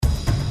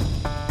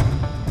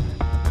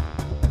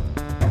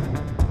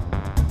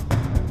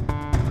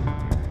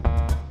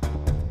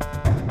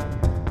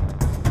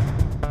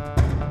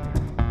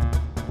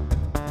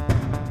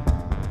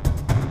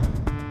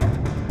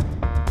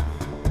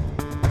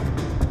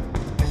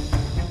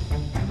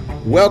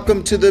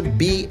Welcome to the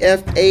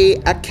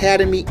BFA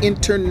Academy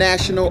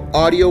International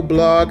audio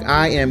blog.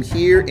 I am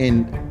here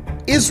in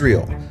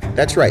Israel.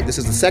 That's right. This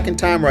is the second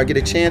time where I get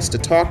a chance to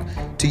talk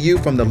to you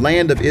from the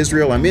land of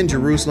Israel. I'm in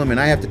Jerusalem, and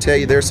I have to tell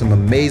you there's some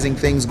amazing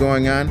things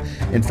going on.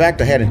 In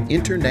fact, I had an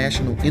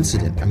international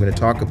incident I'm going to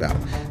talk about.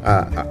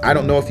 I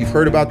don't know if you've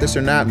heard about this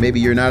or not. Maybe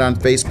you're not on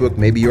Facebook.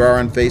 Maybe you are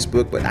on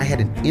Facebook. But I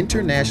had an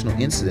international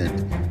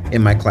incident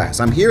in my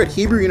class. I'm here at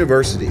Hebrew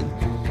University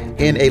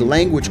in a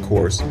language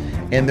course,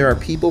 and there are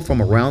people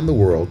from around the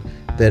world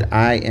that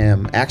I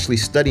am actually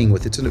studying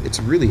with. It's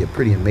really a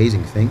pretty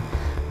amazing thing.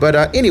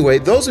 But anyway,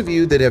 those of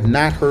you that have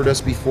not heard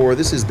us before,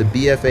 this is the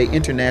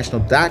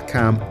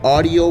BFAinternational.com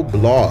audio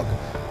blog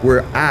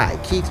where I,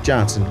 Keith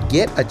Johnson,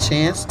 get a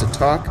chance to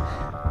talk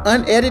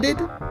unedited,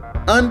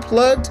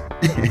 unplugged,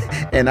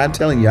 and I'm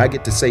telling you, I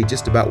get to say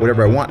just about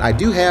whatever I want. I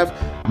do have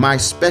my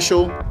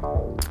special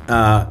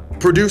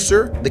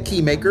producer, the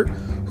Keymaker,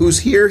 who's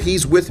here.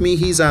 He's with me.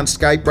 He's on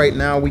Skype right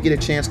now. We get a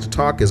chance to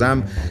talk as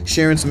I'm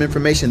sharing some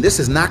information. This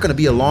is not going to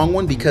be a long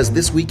one because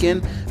this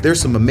weekend there's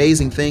some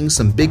amazing things,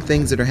 some big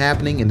things that are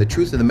happening. And the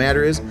truth of the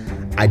matter is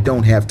I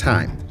don't have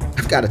time.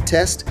 I've got a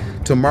test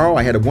tomorrow.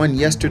 I had one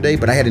yesterday,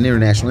 but I had an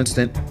international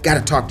incident. Got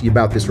to talk to you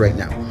about this right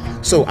now.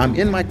 So I'm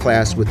in my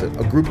class with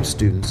a group of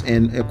students.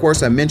 And of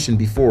course, I mentioned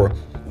before,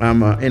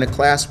 I'm in a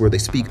class where they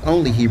speak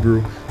only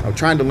Hebrew. I'm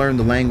trying to learn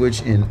the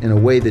language in a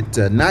way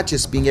that not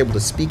just being able to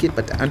speak it,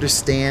 but to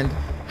understand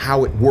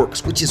how it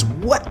works, which is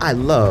what I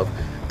love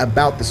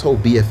about this whole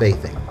BFA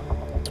thing.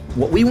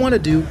 What we want to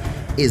do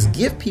is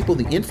give people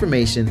the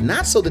information,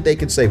 not so that they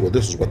can say, well,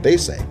 this is what they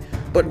say,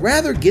 but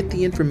rather get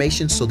the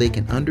information so they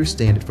can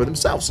understand it for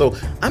themselves. So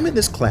I'm in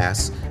this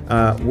class,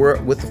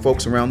 we're with the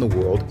folks around the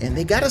world, and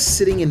they got us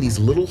sitting in these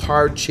little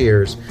hard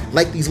chairs,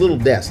 like these little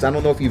desks. I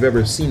don't know if you've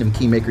ever seen them,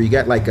 Keymaker. You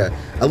got like a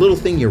little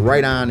thing you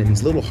write on and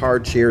these little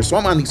hard chairs. So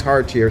I'm on these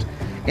hard chairs,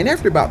 and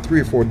after about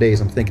 3 or 4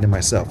 days, I'm thinking to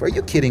myself, are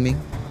you kidding me?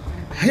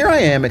 Here I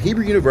am at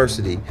Hebrew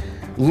University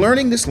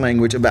learning this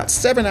language about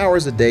 7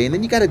 hours a day, and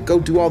then you got to go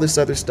do all this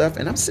other stuff,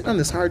 and I'm sitting on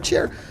this hard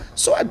chair.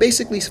 So I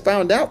basically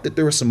found out that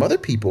there were some other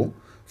people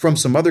from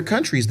some other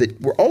countries that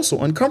were also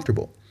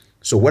uncomfortable.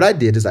 So what I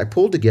did is I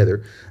pulled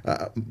together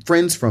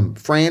friends from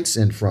France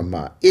and from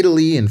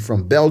Italy and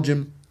from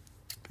Belgium,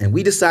 and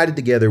we decided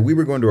together we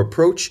were going to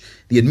approach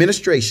the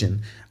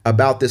administration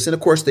about this. And of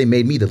course, they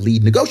made me the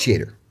lead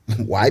negotiator.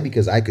 Why?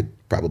 Because I could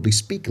probably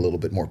speak a little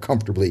bit more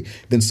comfortably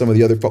than some of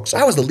the other folks. So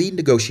I was the lead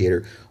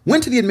negotiator,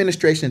 went to the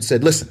administration and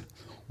said, listen,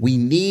 we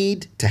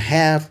need to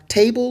have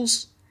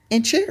tables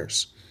and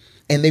chairs.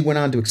 And they went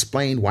on to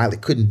explain why they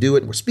couldn't do it.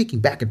 And we're speaking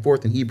back and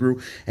forth in Hebrew.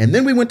 And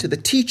then we went to the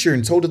teacher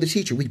and told the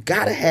teacher, we've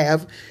got to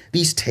have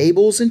these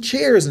tables and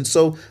chairs. And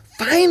so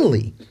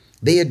finally,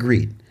 they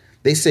agreed.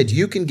 They said,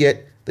 you can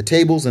get the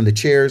tables and the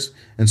chairs.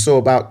 And so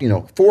about,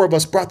 4 of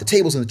us brought the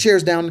tables and the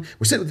chairs down.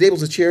 We're sitting with the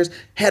tables and chairs,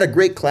 had a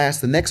great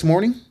class. The next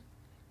morning,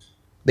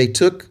 they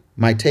took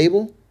my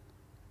table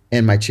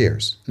and my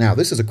chairs. Now,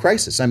 this is a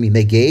crisis. I mean,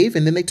 they gave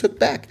and then they took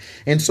back.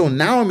 And so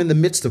now I'm in the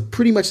midst of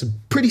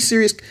pretty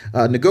serious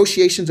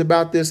negotiations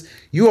about this.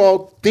 You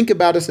all think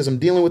about us as I'm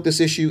dealing with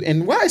this issue.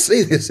 And why I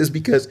say this is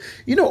because,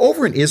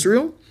 over in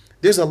Israel,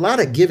 there's a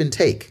lot of give and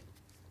take.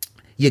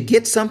 You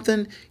get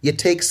something, you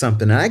take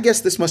something. And I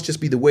guess this must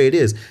just be the way it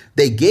is.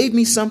 They gave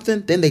me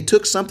something, then they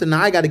took something.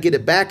 Now I got to get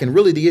it back. And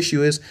really the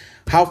issue is,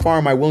 how far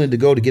am I willing to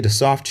go to get a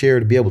soft chair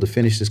to be able to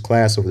finish this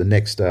class over the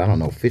next,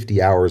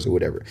 50 hours or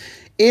whatever.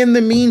 In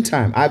the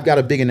meantime, I've got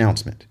a big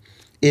announcement.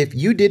 If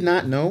you did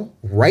not know,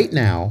 right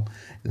now,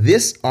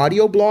 this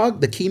audio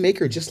blog, the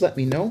Keymaker just let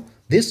me know,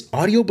 this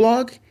audio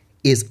blog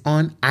is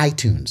on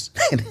iTunes.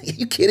 Are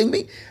you kidding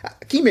me?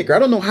 Keymaker, I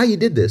don't know how you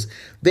did this.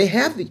 They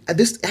have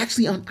this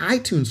actually on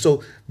iTunes.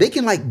 So they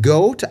can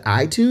go to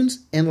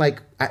iTunes and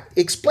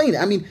explain it.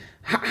 I mean,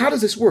 how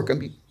does this work? I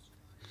mean,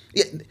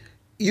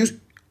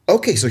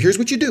 okay, so here's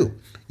what you do.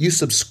 You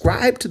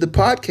subscribe to the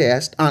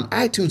podcast on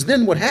iTunes.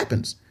 Then what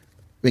happens?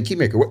 I mean,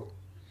 Keymaker, what?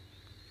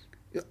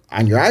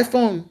 On your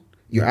iPhone,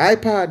 your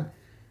iPod,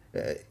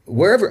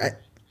 wherever,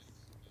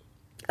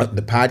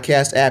 the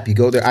podcast app, you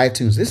go there,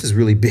 iTunes. This is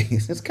really big.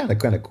 It's kind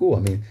of cool. I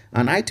mean,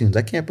 on iTunes,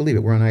 I can't believe it.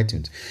 We're on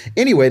iTunes.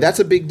 Anyway,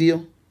 that's a big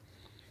deal.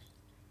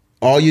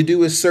 All you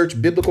do is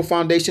search Biblical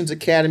Foundations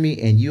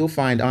Academy, and you'll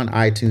find on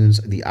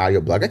iTunes the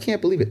audio blog. I can't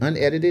believe it.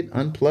 Unedited,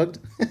 unplugged.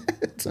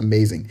 It's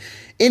amazing.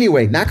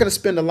 Anyway, not going to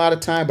spend a lot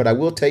of time, but I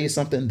will tell you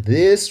something.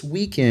 This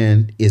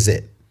weekend is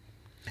it.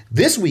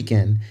 This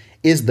weekend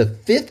is the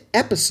 5th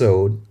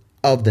episode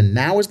of the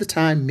Now is the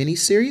Time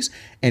mini-series,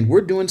 and we're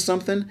doing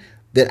something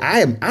that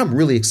I'm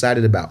really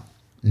excited about.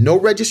 No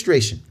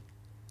registration,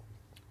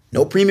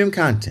 no premium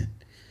content,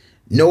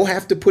 no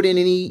have to put in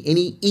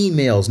any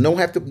emails, no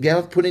have to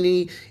put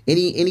in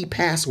any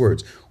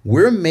passwords.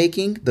 We're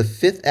making the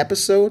 5th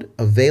episode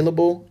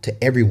available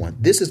to everyone.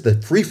 This is the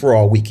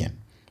free-for-all weekend.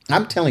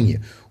 I'm telling you,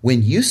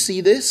 when you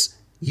see this,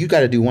 you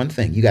got to do one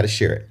thing. You got to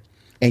share it.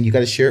 And you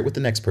got to share it with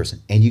the next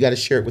person. And you got to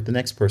share it with the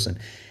next person.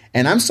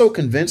 And I'm so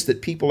convinced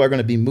that people are going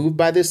to be moved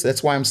by this.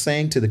 That's why I'm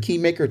saying to the key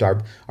makers,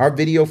 our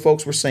video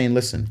folks, we're saying,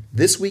 listen,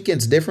 this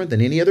weekend's different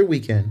than any other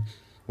weekend.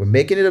 We're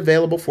making it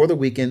available for the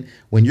weekend.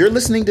 When you're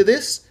listening to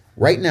this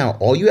right now,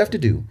 all you have to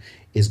do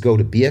is go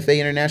to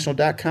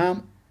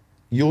bfainternational.com.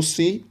 You'll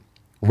see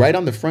right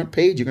on the front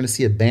page, you're going to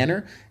see a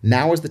banner.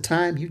 Now is the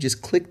time. You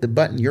just click the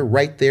button. You're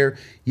right there.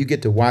 You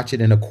get to watch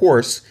it. And of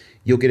course,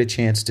 you'll get a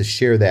chance to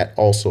share that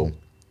also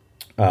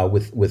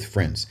with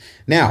friends.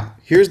 Now,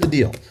 here's the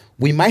deal.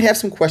 We might have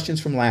some questions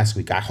from last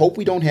week. I hope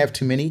we don't have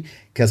too many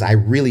because I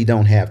really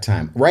don't have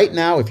time. Right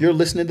now, if you're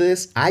listening to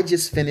this, I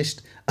just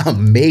finished a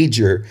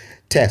major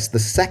test, the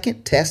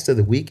second test of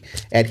the week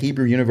at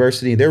Hebrew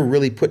University. They're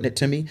really putting it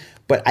to me,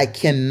 but I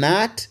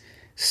cannot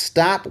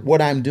stop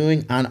what I'm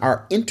doing on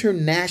our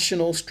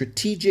international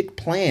strategic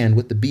plan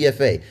with the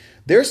BFA.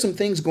 There's some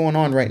things going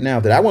on right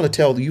now that I want to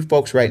tell you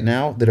folks right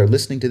now that are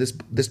listening to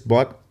this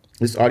blog,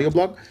 this audio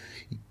blog.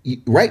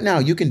 Right now,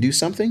 you can do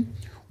something.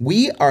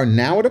 We are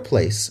now at a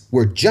place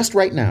where just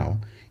right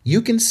now,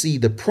 you can see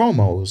the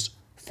promos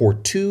for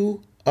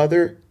 2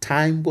 other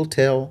Time Will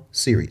Tell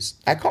series.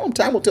 I call them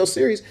Time Will Tell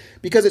series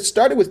because it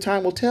started with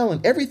Time Will Tell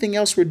and everything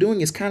else we're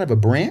doing is kind of a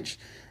branch.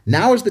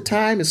 Now is the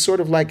time is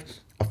sort of like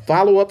a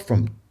follow-up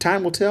from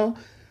Time Will Tell.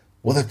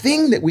 Well, the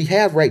thing that we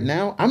have right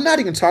now, I'm not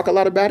even going to talk a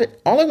lot about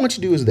it. All I want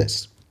you to do is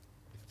this.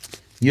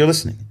 You're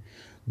listening.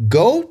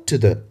 Go to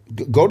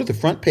the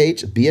front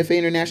page of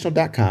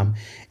bfainternational.com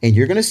and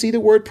you're going to see the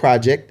word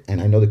project. And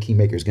I know the key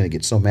maker is going to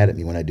get so mad at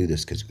me when I do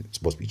this because it's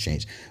supposed to be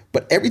changed.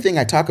 But everything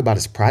I talk about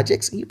is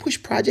projects, and you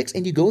push projects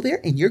and you go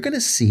there and you're going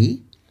to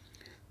see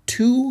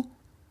 2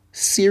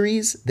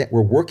 series that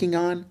we're working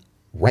on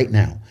right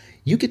now.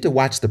 You get to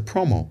watch the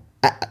promo.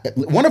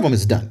 One of them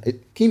is done.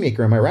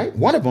 Keymaker, am I right?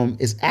 One of them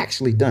is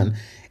actually done.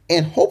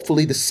 And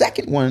hopefully the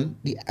second one,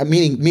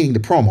 meaning the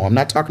promo, I'm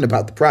not talking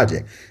about the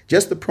project,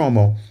 just the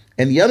promo.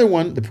 And the other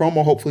one, the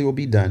promo hopefully will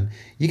be done.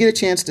 You get a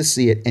chance to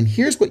see it. And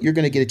here's what you're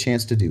going to get a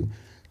chance to do.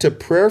 To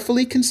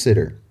prayerfully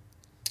consider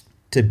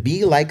to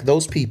be like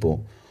those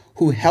people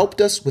who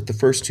helped us with the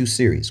first 2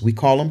 series. We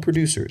call them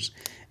producers.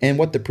 And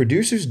what the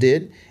producers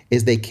did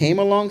is they came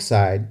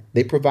alongside,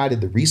 they provided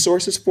the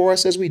resources for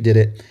us as we did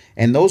it,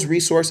 and those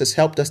resources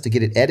helped us to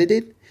get it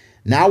edited.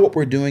 Now what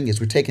we're doing is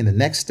we're taking the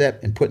next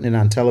step and putting it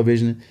on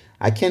television.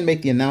 I can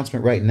make the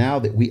announcement right now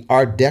that we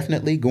are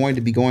definitely going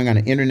to be going on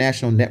an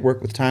international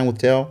network with Time Will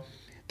Tell.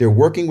 They're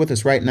working with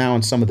us right now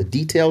on some of the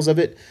details of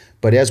it,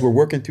 but as we're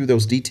working through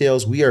those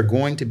details, we are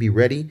going to be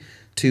ready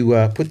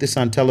to put this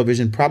on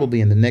television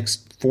probably in the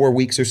next 4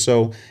 weeks or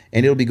so,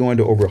 and it'll be going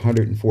to over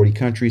 140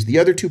 countries. The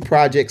other 2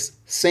 projects,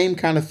 same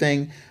kind of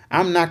thing.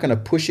 I'm not going to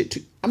push it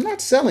I'm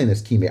not selling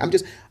this,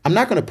 Keymate. I'm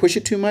not going to push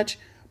it too much,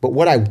 but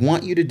what I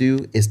want you to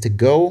do is to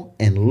go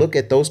and look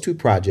at those 2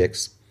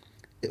 projects.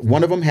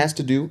 One of them has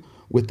to do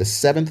with the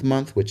 7th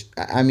month, which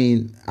I'm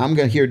going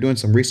to hear doing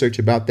some research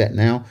about that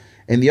now.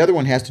 And the other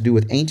one has to do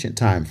with ancient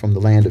time from the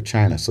land of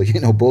China. So,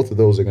 both of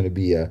those are going to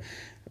be,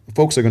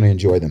 folks are going to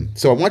enjoy them.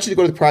 So I want you to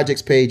go to the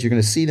projects page. You're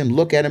going to see them,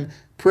 look at them,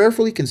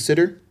 prayerfully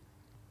consider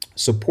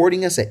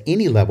supporting us at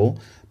any level.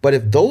 But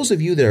if those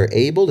of you that are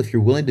able, if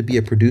you're willing to be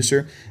a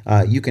producer,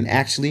 you can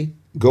actually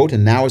go to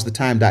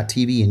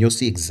nowisthetime.tv and you'll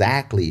see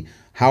exactly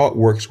how it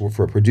works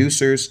for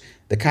producers,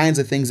 the kinds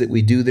of things that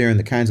we do there and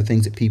the kinds of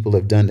things that people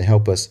have done to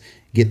help us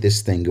get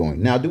this thing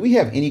going. Now, do we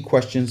have any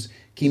questions,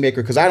 Keymaker?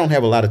 Because I don't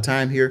have a lot of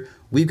time here.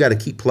 We've got to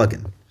keep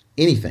plugging.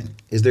 Anything.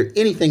 Is there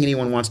anything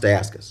anyone wants to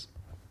ask us?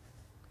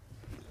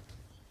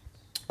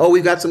 Oh,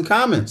 we've got some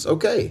comments.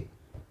 Okay.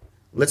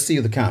 Let's see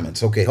the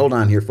comments. Okay, hold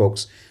on here,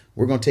 folks.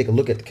 We're going to take a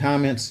look at the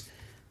comments.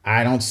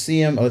 I don't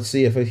see them. Let's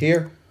see if it's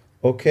here.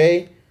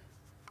 Okay.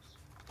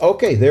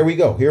 Okay, there we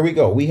go. Here we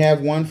go. We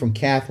have one from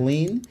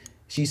Kathleen.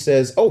 She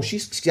says,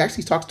 she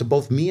actually talks to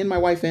both me and my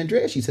wife,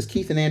 Andrea. She says,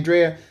 Keith and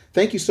Andrea,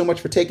 thank you so much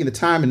for taking the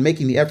time and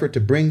making the effort to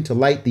bring to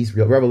light these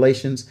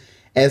revelations.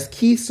 As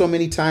Keith so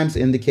many times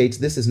indicates,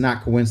 this is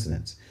not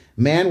coincidence.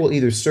 Man will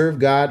either serve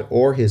God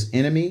or his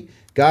enemy.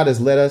 God has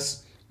led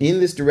us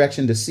in this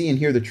direction to see and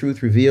hear the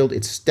truth revealed.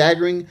 It's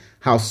staggering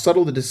how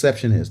subtle the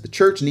deception is. The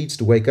church needs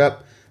to wake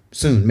up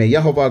soon. May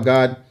Yehovah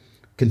God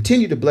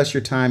continue to bless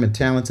your time and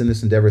talents in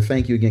this endeavor.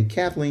 Thank you again,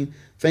 Kathleen.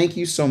 Thank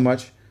you so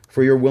much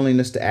for your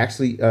willingness to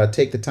actually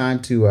take the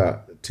time to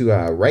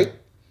write.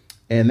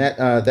 And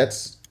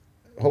that's,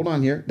 hold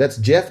on here. That's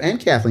Jeff and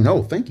Kathleen.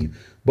 Oh, thank you.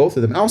 Both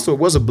of them. Also, it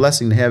was a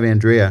blessing to have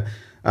Andrea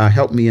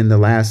help me in the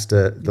last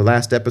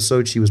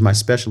episode. She was my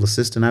special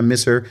assistant. I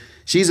miss her.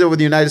 She's over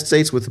the United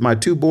States with my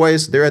 2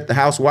 boys. They're at the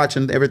house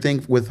watching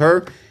everything with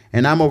her.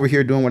 And I'm over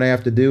here doing what I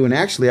have to do. And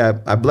actually,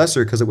 I bless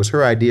her because it was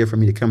her idea for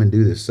me to come and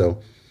do this. So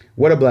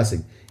what a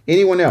blessing.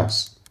 Anyone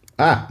else?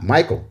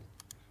 Michael.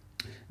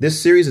 This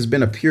series has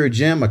been a pure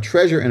gem, a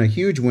treasure, and a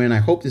huge win. I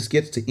hope this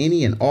gets to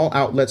any and all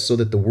outlets so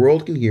that the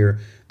world can hear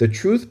the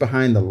truth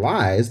behind the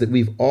lies that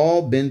we've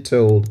all been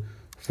told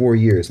 4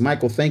 years.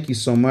 Michael, thank you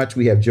so much.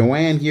 We have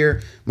Joanne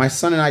here. My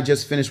son and I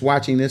just finished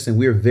watching this, and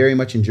we very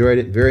much enjoyed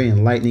it. Very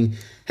enlightening.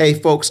 Hey,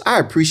 folks, I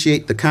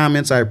appreciate the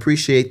comments. I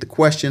appreciate the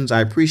questions.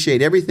 I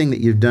appreciate everything that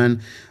you've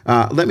done.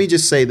 Let me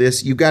just say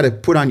this. You got to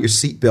put on your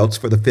seatbelts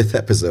for the 5th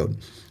episode.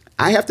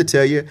 I have to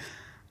tell you,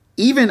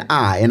 even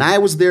I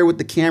was there with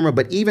the camera,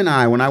 but even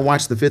when I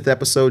watched the 5th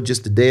episode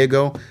just a day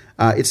ago,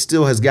 it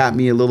still has got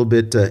me a little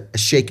bit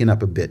shaken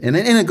up a bit, and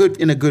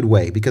in a good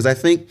way, because I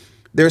think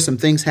there are some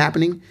things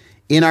happening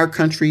in our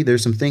country.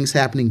 There's some things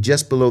happening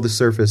just below the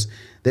surface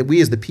that we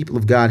as the people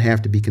of God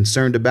have to be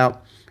concerned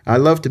about. I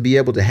love to be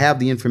able to have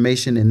the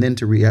information and then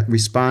to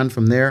respond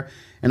from there.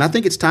 And I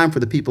think it's time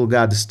for the people of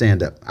God to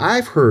stand up.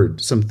 I've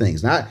heard some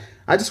things. Now,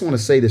 I just want to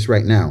say this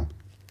right now.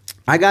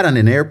 I got on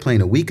an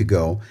airplane a week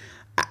ago.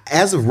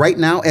 As of right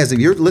now, as if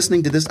you're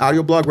listening to this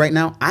audio blog right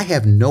now, I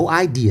have no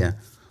idea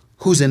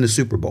who's in the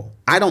Super Bowl.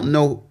 I don't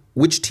know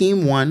which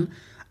team won.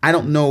 I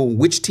don't know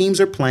which teams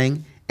are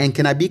playing. And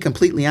can I be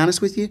completely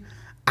honest with you?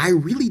 I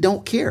really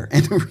don't care.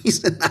 And the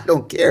reason I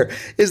don't care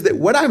is that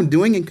what I'm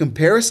doing in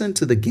comparison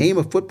to the game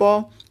of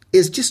football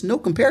is just no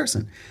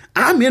comparison.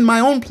 I'm in my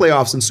own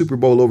playoffs and Super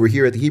Bowl over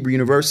here at the Hebrew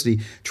University,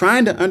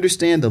 trying to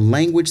understand the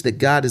language that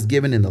God has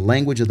given in the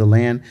language of the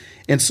land.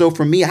 And so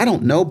for me, I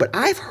don't know, but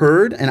I've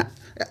heard, and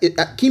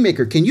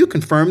Keymaker, can you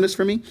confirm this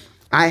for me?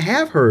 I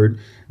have heard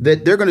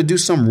that they're going to do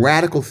some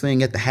radical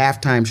thing at the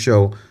halftime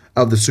show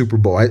of the Super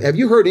Bowl. Have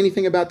you heard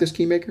anything about this,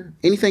 Keymaker?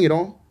 Anything at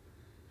all?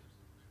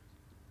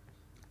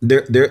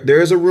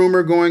 There is a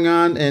rumor going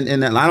on,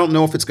 and I don't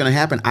know if it's going to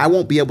happen. I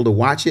won't be able to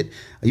watch it.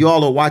 You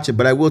all will watch it,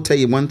 but I will tell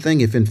you one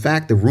thing. If in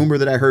fact the rumor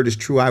that I heard is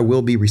true, I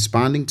will be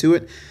responding to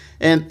it.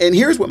 And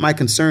here's what my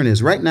concern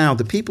is. Right now,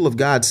 the people of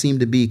God seem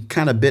to be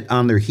kind of bit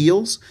on their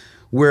heels,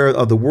 where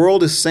the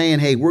world is saying,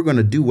 hey, we're going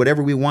to do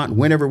whatever we want,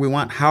 whenever we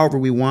want, however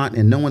we want,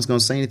 and no one's going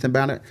to say anything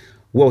about it.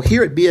 Well,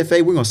 here at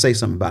BFA, we're going to say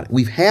something about it.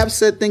 We have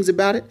said things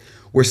about it.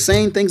 We're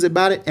saying things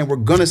about it, and we're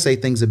going to say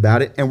things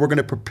about it, and we're going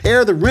to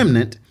prepare the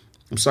remnant.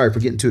 I'm sorry for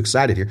getting too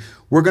excited here.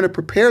 We're going to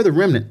prepare the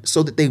remnant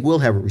so that they will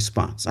have a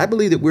response. I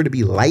believe that we're to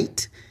be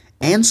light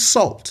and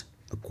salt,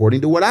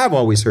 according to what I've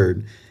always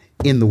heard,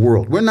 in the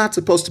world. We're not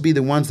supposed to be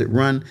the ones that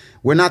run.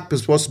 We're not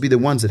supposed to be the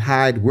ones that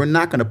hide. We're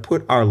not going to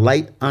put our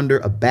light under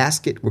a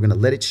basket. We're going to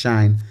let it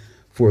shine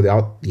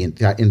in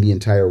the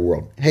entire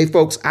world. Hey,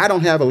 folks, I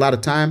don't have a lot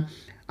of time.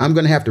 I'm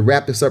going to have to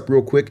wrap this up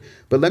real quick.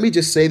 But let me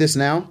just say this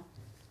now.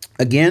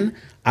 Again,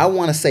 I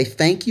want to say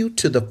thank you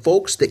to the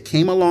folks that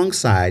came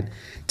alongside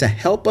to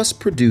help us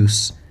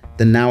produce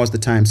the Now is the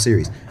Time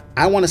series.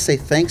 I want to say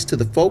thanks to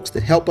the folks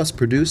that help us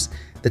produce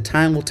the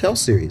Time Will Tell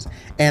series.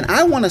 And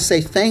I want to say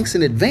thanks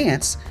in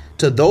advance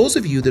to those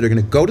of you that are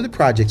going to go to the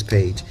projects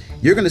page.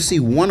 You're going to see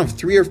one of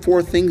 3 or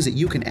 4 things that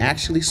you can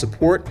actually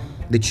support,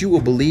 that you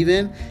will believe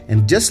in.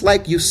 And just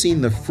like you've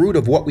seen the fruit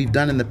of what we've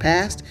done in the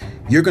past,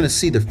 you're going to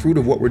see the fruit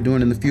of what we're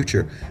doing in the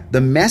future.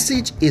 The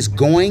message is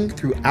going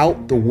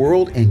throughout the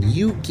world, and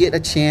you get a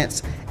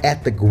chance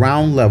at the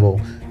ground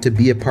level to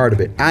be a part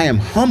of it. I am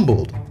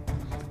humbled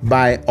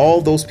by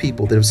all those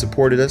people that have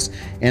supported us,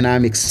 and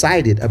I'm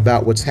excited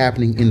about what's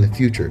happening in the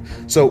future.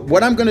 So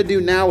what I'm going to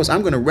do now is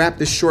I'm going to wrap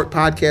this short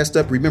podcast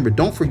up. Remember,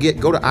 don't forget,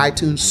 go to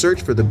iTunes,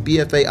 search for the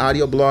BFA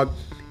audio blog.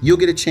 You'll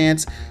get a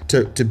chance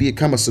to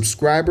become a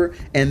subscriber.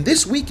 And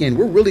this weekend,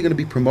 we're really going to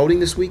be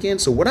promoting this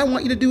weekend. So what I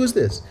want you to do is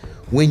this.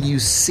 When you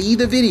see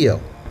the video,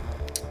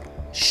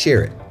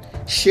 share it.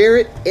 Share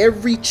it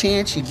every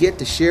chance you get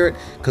to share it,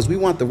 because we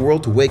want the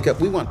world to wake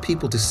up. We want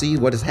people to see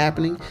what is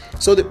happening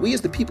so that we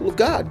as the people of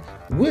God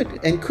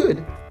would and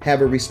could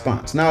have a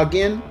response. Now,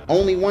 again,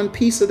 only one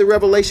piece of the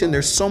revelation.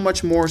 There's so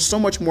much more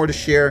to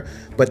share,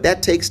 but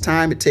that takes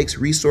time. It takes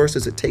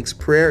resources. It takes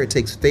prayer. It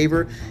takes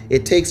favor.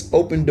 It takes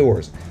open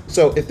doors.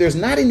 So if there's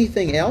not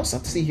anything else,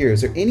 let's see here.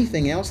 Is there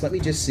anything else? Let me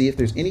just see if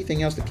there's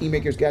anything else the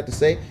Keymaker's got to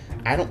say.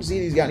 I don't see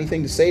he's got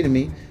anything to say to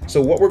me.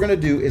 So what we're going to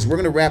do is we're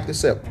going to wrap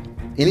this up.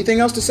 Anything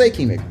else to say,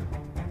 Keymaker?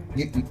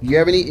 You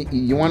have any?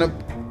 You want to?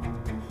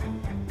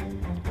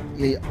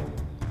 Yeah.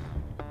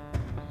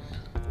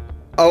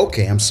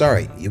 Okay, I'm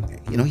sorry. You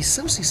know, he's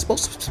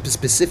supposed to be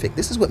specific.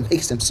 This is what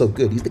makes him so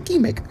good. He's the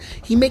Keymaker.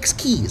 He makes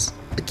keys.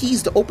 The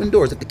keys to open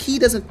doors. If the key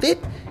doesn't fit,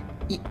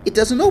 it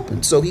doesn't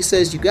open. So he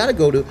says you got to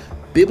go to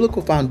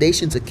Biblical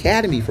Foundations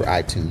Academy for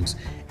iTunes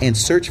and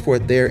search for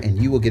it there,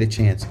 and you will get a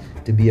chance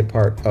to be a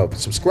part of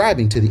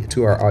subscribing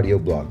to our audio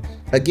blog.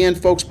 Again,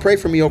 folks, pray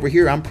for me over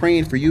here. I'm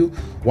praying for you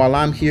while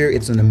I'm here.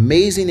 It's an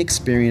amazing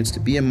experience to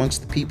be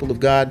amongst the people of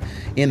God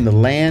in the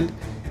land.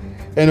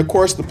 And of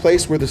course, the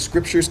place where the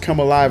scriptures come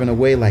alive in a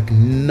way like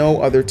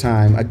no other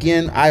time.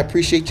 Again, I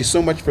appreciate you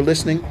so much for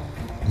listening.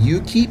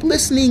 You keep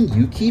listening,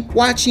 you keep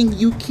watching,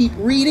 you keep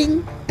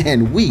reading,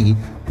 and we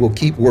will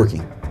keep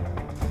working.